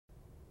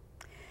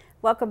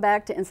Welcome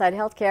back to Inside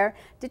Healthcare.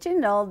 Did you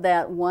know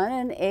that 1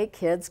 in 8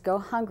 kids go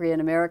hungry in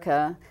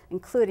America,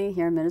 including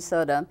here in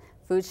Minnesota?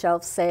 Food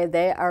shelves say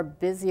they are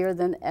busier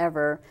than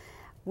ever.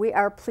 We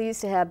are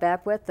pleased to have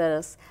back with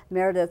us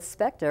Maredith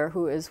Spector,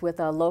 who is with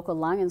a local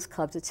Lions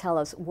Club, to tell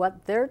us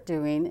what they're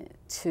doing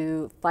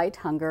to fight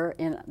hunger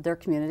in their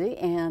community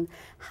and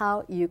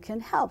how you can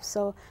help.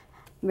 So,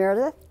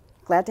 Maredith,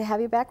 glad to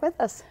have you back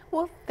with us.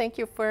 Well, thank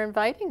you for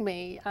inviting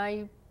me.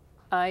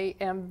 I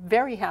am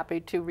very happy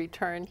to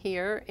return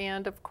here,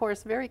 and of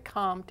course very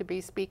calm to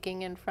be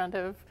speaking in front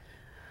of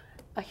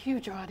a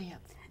huge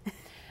audience.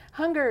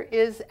 Hunger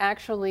is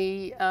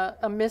actually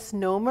a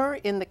misnomer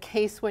in the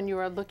case when you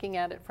are looking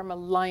at it from a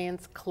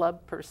Lions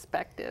Club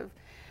perspective.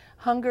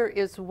 Hunger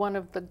is one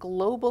of the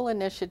global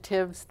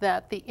initiatives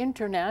that the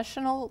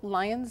International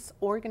Lions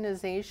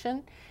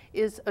Organization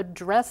is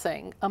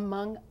addressing,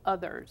 among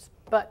others.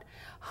 But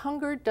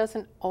hunger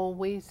doesn't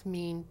always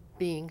mean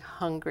being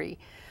hungry.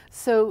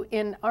 So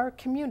in our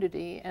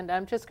community, and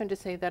I'm just going to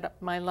say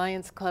that my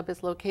Lions Club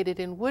is located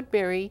in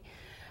Woodbury,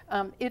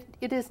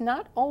 it is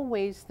not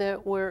always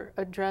that we're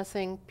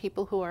addressing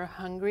people who are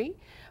hungry,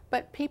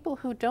 but people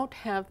who don't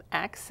have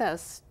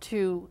access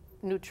to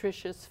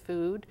nutritious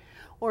food,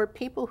 or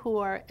people who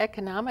are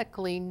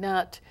economically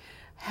not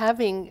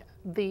having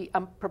the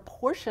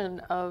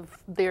proportion of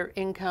their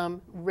income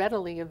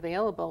readily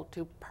available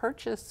to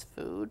purchase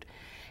food,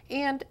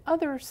 and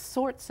other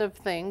sorts of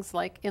things,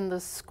 like in the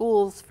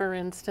schools, for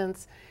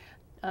instance,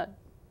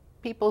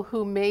 people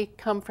who may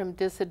come from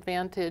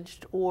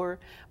disadvantaged or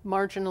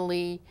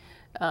marginally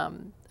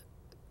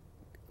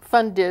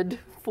funded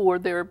for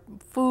their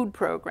food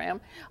program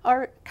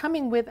are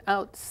coming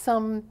without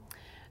some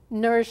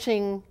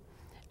nourishing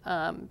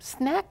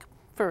snack,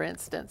 for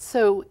instance.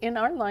 So in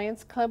our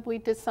Lions Club, we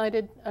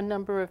decided a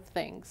number of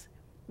things.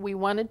 We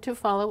wanted to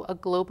follow a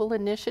global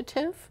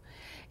initiative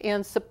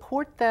and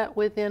support that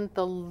within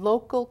the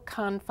local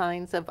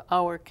confines of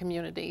our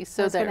community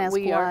so that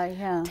we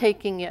are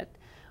taking it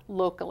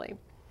locally.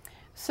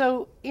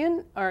 So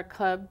in our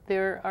club,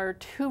 there are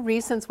 2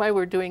 reasons why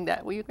we're doing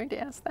that. Were you going to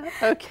ask that?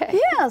 Okay.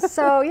 Yeah,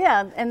 so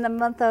in the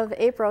month of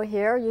April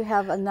here, you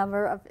have a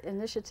number of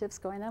initiatives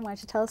going on. Why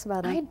don't you tell us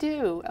about them? I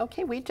do.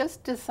 Okay, we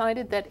just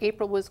decided that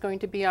April was going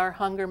to be our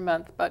hunger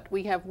month, but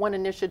we have one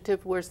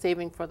initiative we're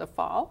saving for the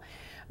fall.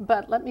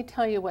 But let me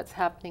tell you what's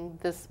happening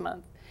this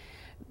month.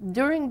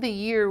 During the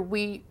year,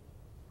 we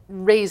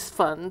raise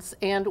funds,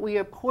 and we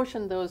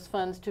apportion those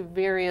funds to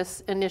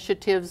various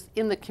initiatives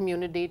in the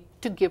community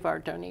to give our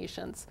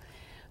donations.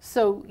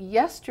 So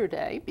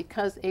yesterday,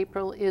 because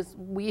April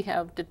we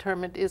have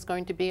determined is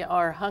going to be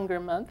our hunger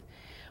month,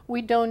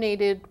 we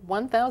donated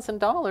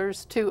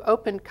 $1,000 to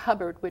Open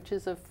Cupboard, which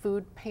is a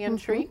food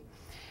pantry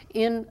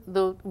in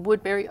the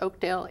Woodbury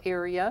Oakdale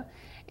area.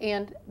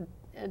 And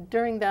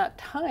during that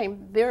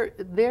time,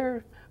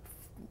 their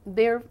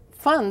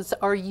funds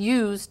are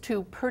used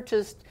to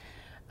purchase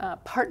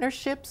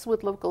partnerships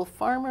with local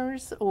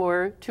farmers,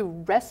 or to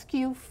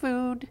rescue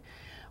food,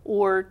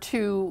 or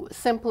to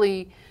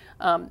simply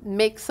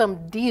make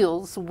some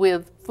deals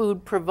with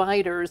food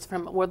providers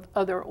from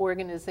other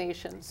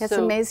organizations. It's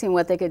amazing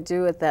what they could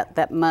do with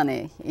that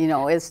money. You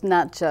know, it's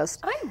not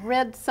just... I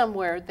read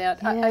somewhere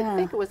that, I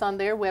think it was on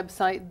their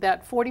website,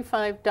 that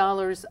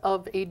 $45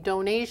 of a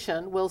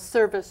donation will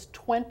service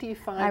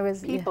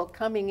 25 people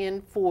coming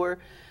in for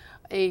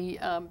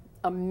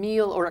a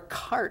meal or a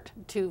cart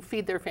to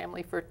feed their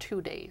family for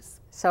 2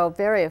 days. So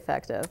very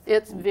effective.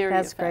 It's very effective.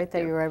 That's great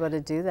that you were able to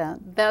do that.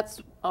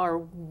 That's our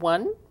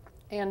one.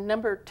 And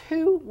number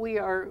 2, we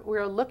are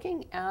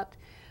looking at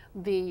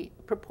the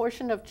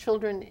proportion of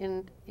children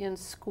in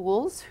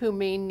schools who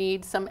may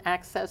need some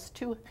access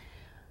to,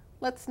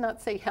 let's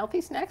not say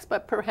healthy snacks,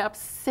 but perhaps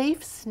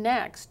safe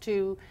snacks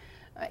to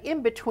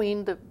in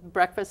between the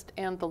breakfast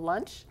and the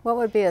lunch. What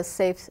would be a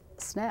safe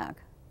snack?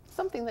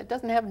 Something that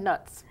doesn't have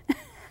nuts.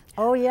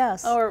 Oh,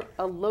 yes. Or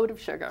a load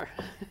of sugar.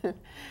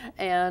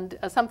 And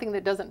something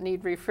that doesn't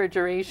need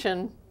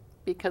refrigeration,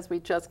 because we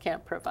just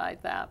can't provide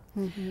that.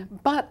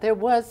 But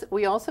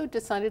we also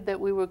decided that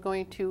we were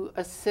going to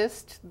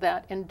assist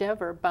that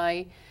endeavor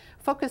by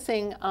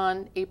focusing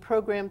on a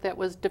program that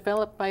was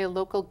developed by a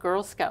local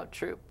Girl Scout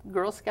troop.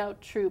 Girl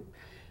Scout Troop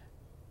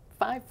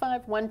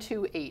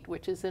 55128,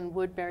 which is in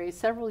Woodbury,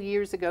 several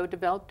years ago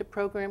developed a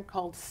program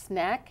called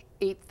Snack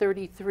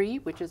 833,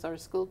 which is our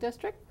school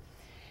district.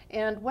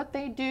 And what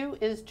they do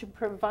is to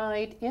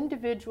provide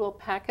individual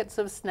packets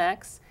of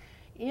snacks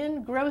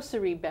in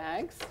grocery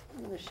bags.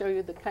 I'm going to show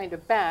you the kind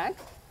of bag.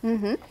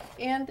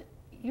 And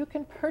you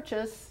can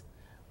purchase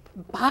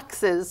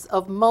boxes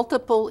of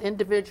multiple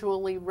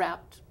individually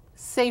wrapped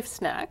safe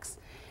snacks.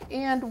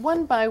 And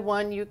one by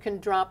one, you can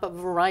drop a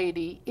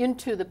variety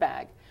into the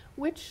bag,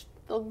 which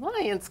the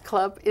Lions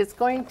Club is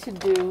going to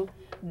do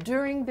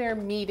during their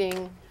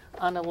meeting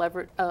on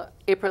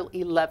April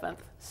 11th.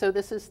 So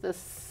this is the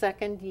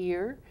 2nd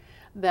year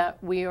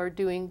that we are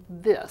doing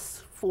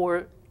this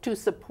to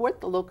support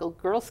the local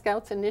Girl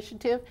Scouts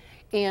initiative,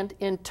 and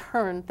in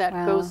turn that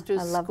goes to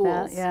schools. I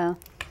love that, yeah.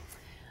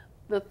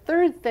 The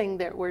third thing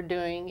that we're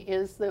doing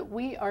is that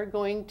we are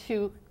going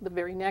to, the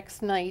very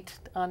next night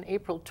on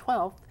April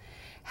 12th,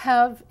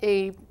 have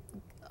a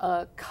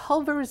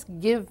Culver's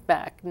Give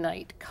Back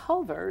Night.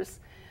 Culver's,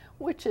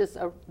 which is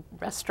a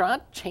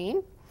restaurant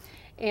chain,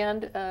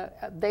 and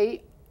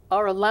they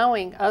are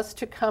allowing us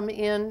to come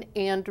in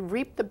and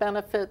reap the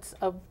benefits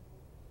of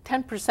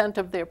 10%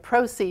 of their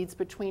proceeds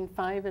between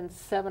 5 and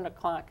 7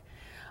 o'clock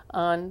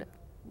on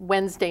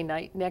Wednesday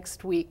night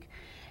next week.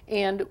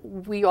 And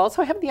we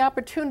also have the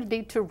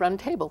opportunity to run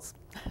tables.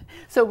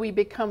 So we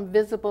become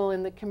visible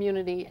in the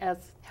community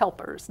as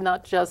helpers,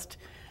 not just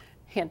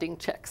handing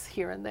checks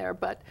here and there,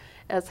 but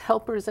as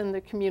helpers in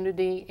the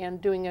community and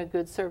doing a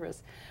good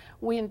service.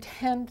 We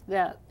intend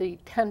that the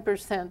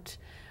 10%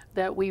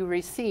 that we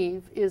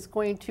receive is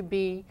going to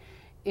be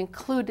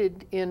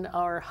included in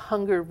our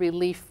hunger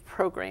relief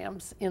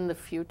programs in the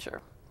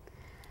future.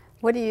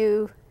 What do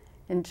you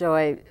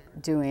enjoy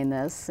doing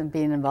this and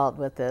being involved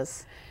with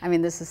this? I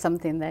mean, this is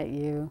something that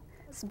you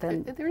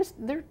spend.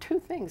 There are two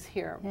things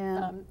here.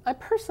 Yeah. I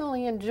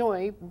personally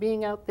enjoy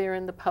being out there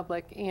in the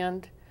public,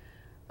 and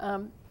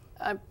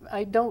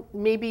I don't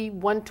maybe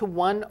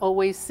one-to-one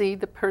always see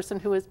the person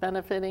who is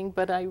benefiting,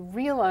 but I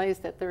realize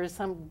that there is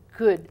some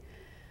good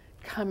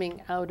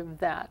coming out of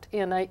that.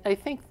 And I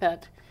think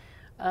that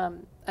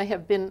I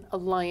have been a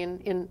Lion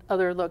in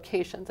other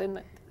locations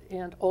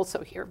and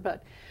also here,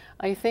 but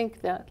I think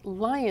that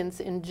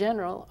Lions in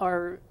general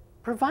are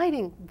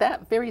providing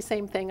that very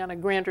same thing on a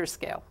grander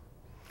scale,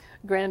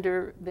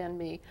 grander than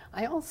me.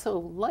 I also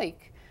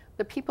like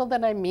the people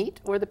that I meet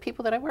or the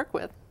people that I work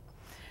with.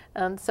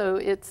 And so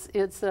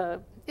it's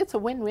a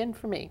win-win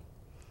for me.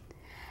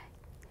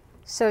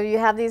 So you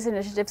have these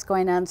initiatives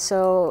going on.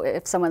 So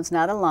if someone's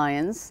not a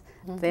Lions,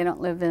 they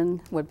don't live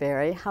in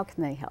Woodbury, how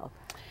can they help?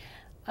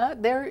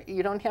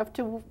 You don't have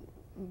to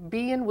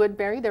be in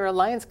Woodbury. There are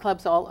Lions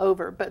clubs all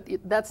over, but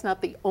that's not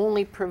the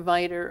only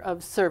provider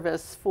of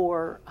service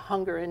for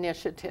hunger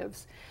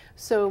initiatives.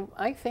 So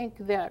I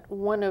think that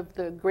one of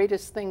the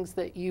greatest things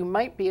that you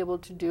might be able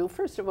to do,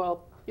 first of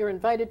all, you're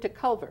invited to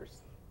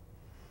Culver's.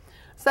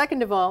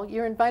 Second of all,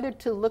 you're invited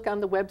to look on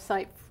the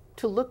website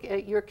to look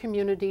at your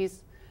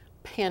community's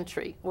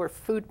pantry or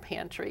food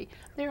pantry.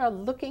 They are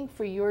looking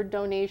for your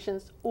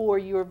donations or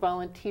your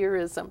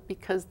volunteerism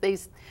because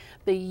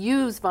they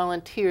use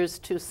volunteers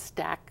to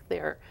stack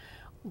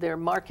their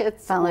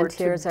markets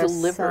Volunteers or to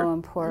deliver. are so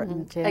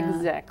important. Yeah.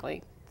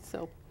 Exactly.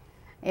 So.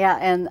 Yeah,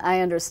 and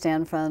I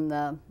understand from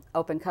the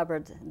open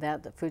cupboard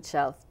that the food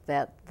shelf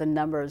that the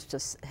numbers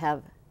just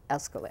have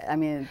escalated. I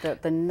mean,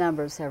 the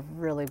numbers have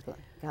really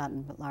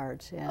gotten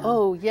large. Yeah.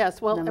 Oh yes,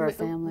 well, number of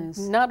families.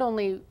 Not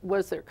only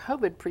was there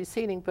COVID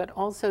preceding, but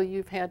also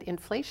you've had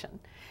inflation,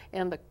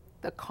 and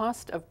the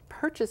cost of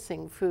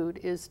purchasing food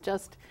is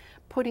just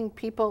putting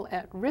people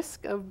at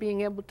risk of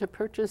being able to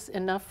purchase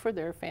enough for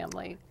their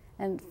family.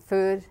 And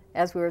food,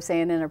 as we were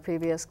saying in our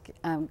previous,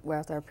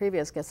 with our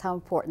previous guests, how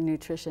important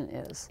nutrition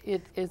is.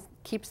 It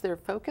keeps their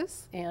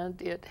focus,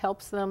 and it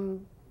helps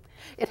them.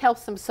 It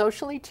helps them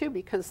socially too,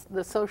 because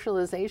the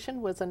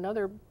socialization was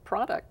another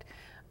product.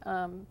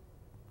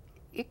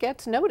 It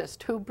gets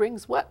noticed who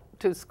brings what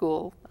to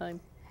school. And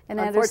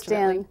I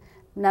understand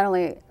not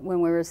only when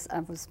I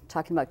was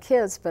talking about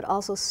kids, but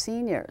also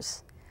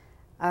seniors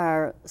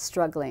are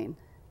struggling,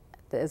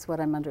 is what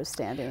I'm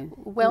understanding.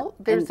 Well,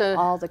 there's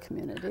all the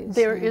communities.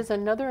 There is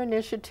another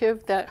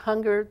initiative that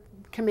Hunger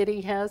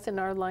Committee has in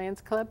our Lions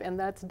Club, and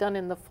that's done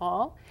in the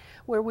fall,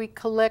 where we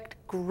collect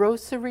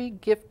grocery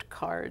gift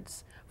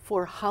cards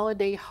for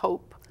Holiday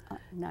Hope.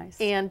 Nice.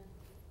 And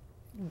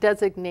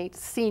designate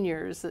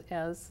seniors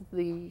as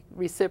the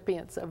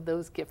recipients of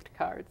those gift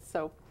cards.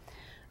 So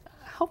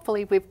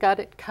hopefully we've got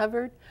it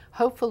covered.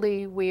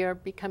 Hopefully we are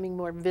becoming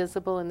more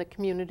visible in the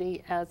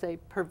community as a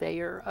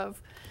purveyor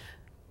of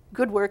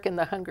good work in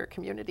the hunger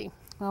community.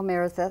 Well,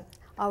 Maredith,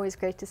 always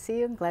great to see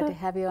you. I'm glad to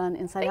have you on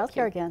Inside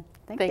Healthcare again.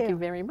 Thank you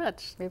very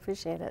much. We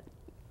appreciate it.